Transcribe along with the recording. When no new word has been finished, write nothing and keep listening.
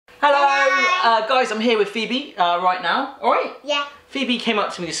Hello! Guys, I'm here with Phoebe right now. Alright? Yeah. Phoebe came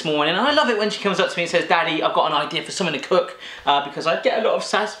up to me this morning, and I love it when she comes up to me and says, Daddy, I've got an idea for something to cook, because I get a lot of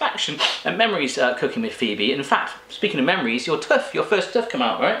satisfaction and memories cooking with Phoebe. In fact, speaking of memories, your first tuff come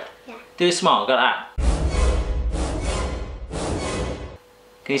out, right? Yeah. Do a smile, got that.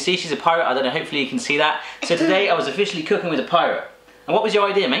 Can you see she's a pirate? I don't know, hopefully you can see that. So today I was officially cooking with a pirate. And what was your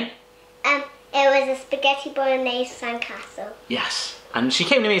idea, mate? It was a spaghetti bolognese sandcastle. Yes. And she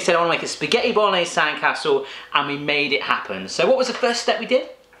came to me and said, I want to make a spaghetti bolognese sandcastle, and we made it happen. So what was the first step we did?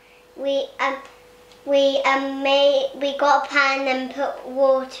 We got a pan and put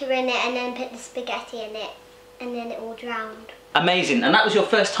water in it and then put the spaghetti in it and then it all drowned. Amazing. And that was your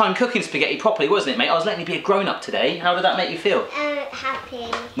first time cooking spaghetti properly, wasn't it, mate? I was letting you be a grown-up today. How did that make you feel?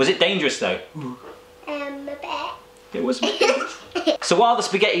 Happy. Was it dangerous though? A bit. It was a bit dangerous. So while the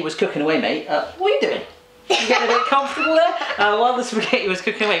spaghetti was cooking away, mate, what are you doing? You getting a bit comfortable there? While the spaghetti was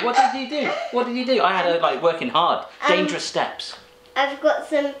cooking away, what did you do? What did you do? I had her like working hard. Dangerous steps. I've got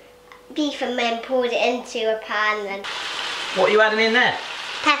some beef and then poured it into a pan and... What are you adding in there?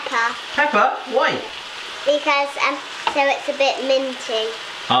 Pepper. Pepper? Why? Because so it's a bit minty.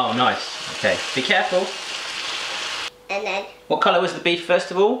 Oh, nice. Okay, be careful. And then... What colour was the beef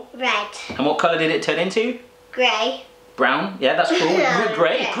first of all? Red. And what colour did it turn into? Grey. Brown? Yeah, that's cool.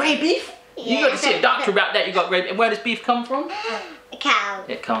 Grey? Yeah. Grey beef? Yeah. You got to see a doctor about that. You got grey. And where does beef come from? A cow.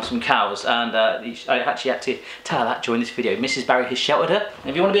 It comes from cows, and I actually had to tell her that during this video. Mrs. Barry has sheltered her.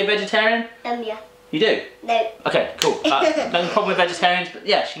 If you want to be a vegetarian? Yeah. You do? No. Okay, cool. No problem with vegetarians, but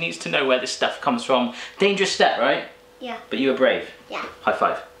yeah, she needs to know where this stuff comes from. Dangerous step, right? Yeah. But you were brave. Yeah. High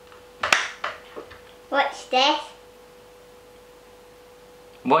five. What's this?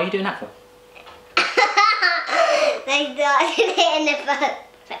 What are you doing that for? They started it in the first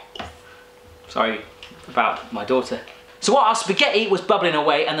place. Sorry about my daughter. So while our spaghetti was bubbling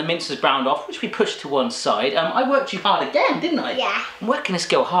away and the mince was browned off, which we pushed to one side, I worked you hard again, didn't I? Yeah. I'm working this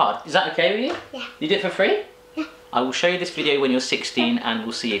girl hard. Is that okay with you? Yeah. You did it for free? Yeah. I will show you this video when you're 16 and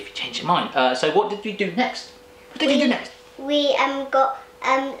we'll see if you change your mind. So what did we do next? What did you do next? We got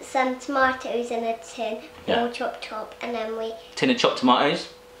some tomatoes in a tin, Yeah. all chopped up, and then we... Tin of chopped tomatoes.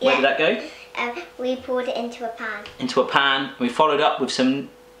 Where did that go? We poured it into a pan. Into a pan, and we followed up with some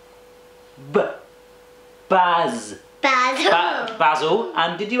basil.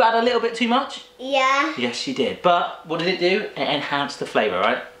 And did you add a little bit too much? Yeah. Yes, you did. But what did it do? It enhanced the flavour,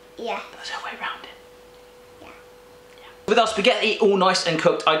 right? Yeah. That's our way around it. Yeah. With our spaghetti all nice and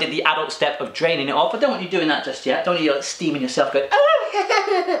cooked, I did the adult step of draining it off. I don't want you doing that just yet. Don't want you like steaming yourself going,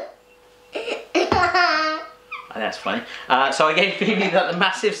 oh! That's funny. So I gave Phoebe the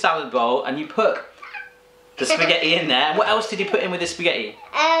massive salad bowl, and you put the spaghetti in there. And what else did you put in with the spaghetti?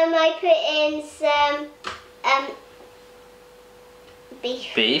 I put in some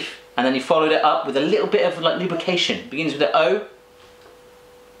beef. Beef. And then you followed it up with a little bit of like lubrication. Begins with an O.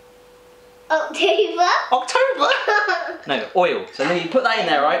 October? No, oil. So then you put that in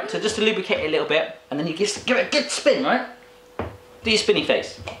there, right? So just to lubricate it a little bit, and then you give it a good spin, right? Do your spinny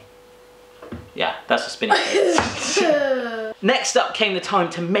face. Yeah, that's a spinny face. Next up came the time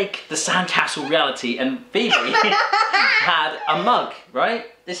to make the sandcastle reality, and Phoebe had a mug, right?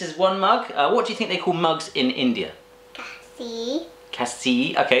 This is one mug. What do you think they call mugs in India? Cassie.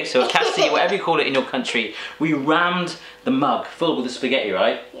 Cassie. Okay, so a cassie, whatever you call it in your country. We rammed the mug full with the spaghetti,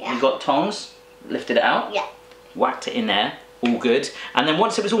 right? Yeah. We got tongs, lifted it out. Yeah. Whacked it in there. All good. And then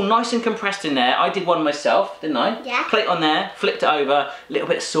once it was all nice and compressed in there, I did one myself, didn't I? Yeah. Plate on there, flipped it over, a little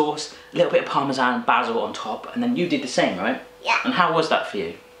bit of sauce, a little bit of parmesan, basil on top, and then you did the same, right? Yeah. And how was that for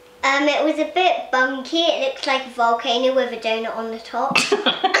you? It was a bit bunky. It looks like a volcano with a donut on the top.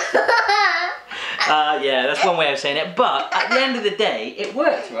 Yeah, that's one way of saying it. But at the end of the day, it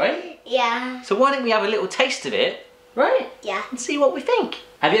worked, right? Yeah. So why don't we have a little taste of it, right? Yeah. And see what we think.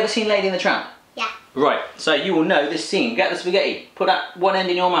 Have you ever seen Lady and the Tramp? Yeah. Right, so you will know this scene. Get the spaghetti. Put that one end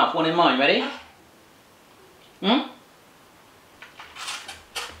in your mouth, one in mine. Ready?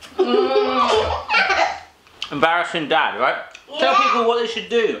 Embarrassing dad, right? Yeah. Tell people what they should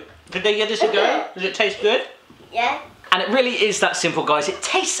do. Did they give this a go? Does it taste good? Yeah. And it really is that simple, guys. It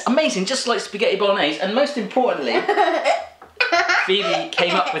tastes amazing, just like spaghetti bolognese. And most importantly, Phoebe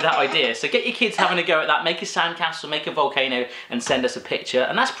came up with that idea. So get your kids having a go at that. Make a sandcastle, make a volcano, and send us a picture.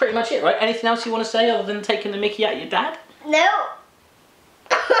 And that's pretty much it, right? Anything else you want to say other than taking the mickey out of your dad? No.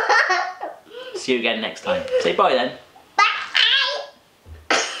 See you again next time. Say bye then. Bye.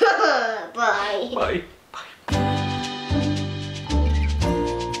 Bye. Bye.